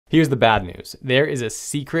Here's the bad news. There is a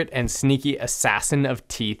secret and sneaky assassin of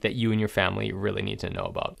teeth that you and your family really need to know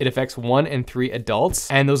about. It affects 1 in 3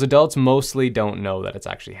 adults, and those adults mostly don't know that it's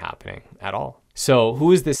actually happening at all. So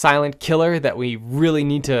who is this silent killer that we really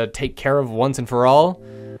need to take care of once and for all?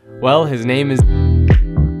 Well, his name is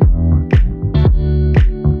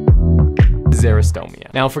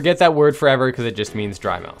Xerostomia. Now forget that word forever because it just means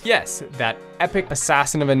dry mouth. Yes, that epic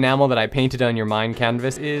assassin of enamel that I painted on your mind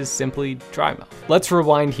canvas is simply dry mouth. Let's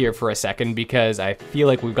rewind here for a second because I feel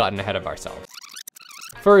like we've gotten ahead of ourselves.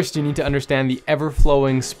 First, you need to understand the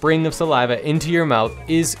ever-flowing spring of saliva into your mouth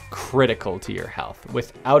is critical to your health.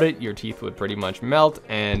 Without it, your teeth would pretty much melt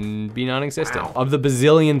and be non-existent. Wow. Of the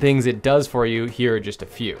bazillion things it does for you, here are just a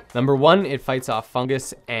few. Number 1, it fights off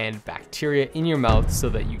fungus and bacteria in your mouth so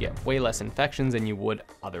that you get way less infections than you would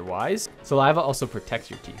otherwise. Saliva also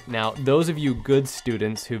protects your teeth. Now, those of you good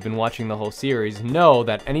students who've been watching the whole series know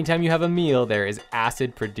that anytime you have a meal, there is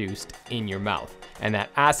acid produced in your mouth, and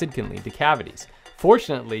that acid can lead to cavities.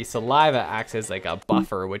 Fortunately, saliva acts as like a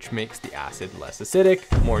buffer, which makes the acid less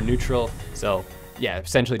acidic, more neutral. So yeah,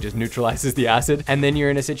 essentially just neutralizes the acid. And then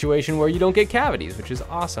you're in a situation where you don't get cavities, which is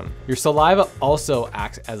awesome. Your saliva also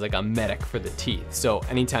acts as like a medic for the teeth. So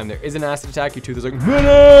anytime there is an acid attack, your tooth is like,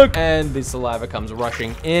 medic! And the saliva comes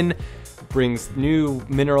rushing in, brings new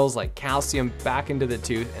minerals like calcium back into the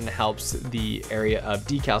tooth and helps the area of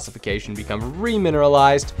decalcification become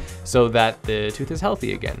remineralized so that the tooth is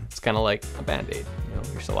healthy again. It's kind of like a band-aid. You know,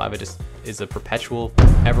 your saliva just is a perpetual,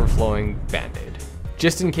 ever-flowing band-aid.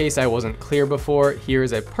 Just in case I wasn't clear before, here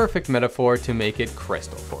is a perfect metaphor to make it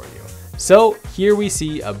crystal for you. So here we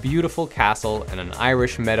see a beautiful castle and an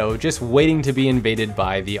Irish meadow just waiting to be invaded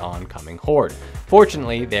by the oncoming horde.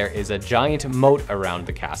 Fortunately, there is a giant moat around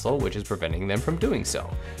the castle, which is preventing them from doing so.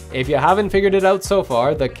 If you haven't figured it out so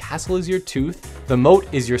far, the castle is your tooth, the moat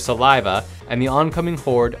is your saliva, and the oncoming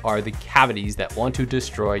horde are the cavities that want to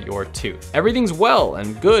destroy your tooth. Everything's well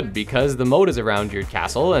and good because the moat is around your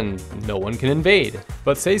castle and no one can invade.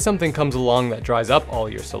 But say something comes along that dries up all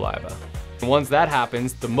your saliva. And once that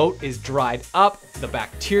happens, the moat is dried up, the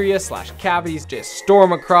bacteria/cavities just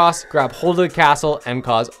storm across, grab hold of the castle, and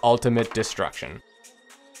cause ultimate destruction.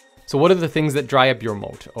 So what are the things that dry up your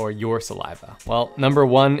moat or your saliva? Well, number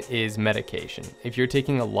 1 is medication. If you're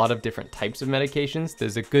taking a lot of different types of medications,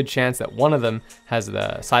 there's a good chance that one of them has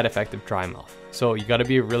the side effect of dry mouth. So you gotta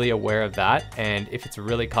be really aware of that. And if it's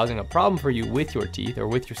really causing a problem for you with your teeth or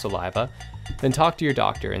with your saliva, then talk to your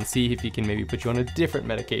doctor and see if he can maybe put you on a different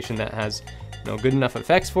medication that has good enough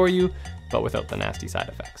effects for you, but without the nasty side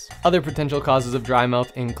effects. Other potential causes of dry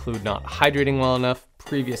mouth include not hydrating well enough,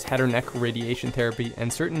 previous head or neck radiation therapy,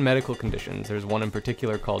 and certain medical conditions. There's one in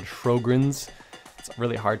particular called Sjogren's. It's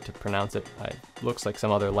really hard to pronounce it. It looks like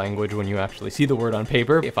some other language when you actually see the word on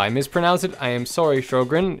paper. If I mispronounce it, I am sorry,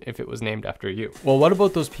 Sjogren, if it was named after you. Well, what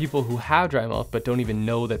about those people who have dry mouth but don't even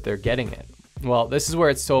know that they're getting it? Well, this is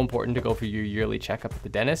where it's so important to go for your yearly checkup at the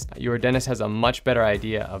dentist. Your dentist has a much better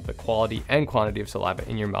idea of the quality and quantity of saliva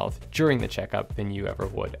in your mouth during the checkup than you ever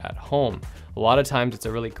would at home. A lot of times it's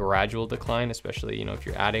a really gradual decline, especially if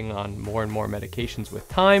you're adding on more and more medications with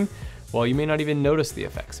time. Well, you may not even notice the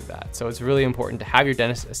effects of that. So it's really important to have your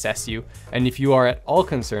dentist assess you. And if you are at all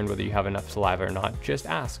concerned whether you have enough saliva or not, just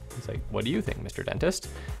ask. He's like, what do you think, Mr. Dentist?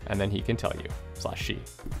 And then he can tell you, /she.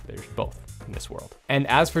 There's both in this world. And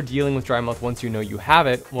as for dealing with dry mouth once you know you have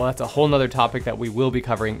it, well, that's a whole nother topic that we will be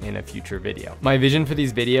covering in a future video. My vision for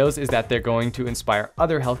these videos is that they're going to inspire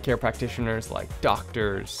other healthcare practitioners like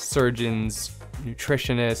doctors, surgeons,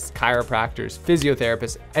 nutritionists, chiropractors,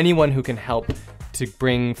 physiotherapists, anyone who can help to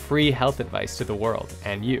bring free health advice to the world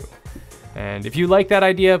and you. And if you like that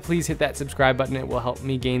idea, please hit that subscribe button. It will help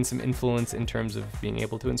me gain some influence in terms of being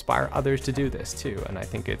able to inspire others to do this too. And I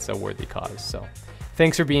think it's a worthy cause. So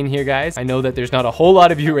thanks for being here, guys. I know that there's not a whole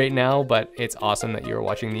lot of you right now, but it's awesome that you're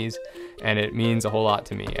watching these and it means a whole lot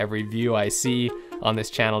to me. Every view I see on this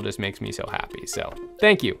channel just makes me so happy. So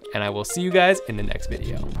thank you. And I will see you guys in the next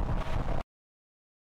video.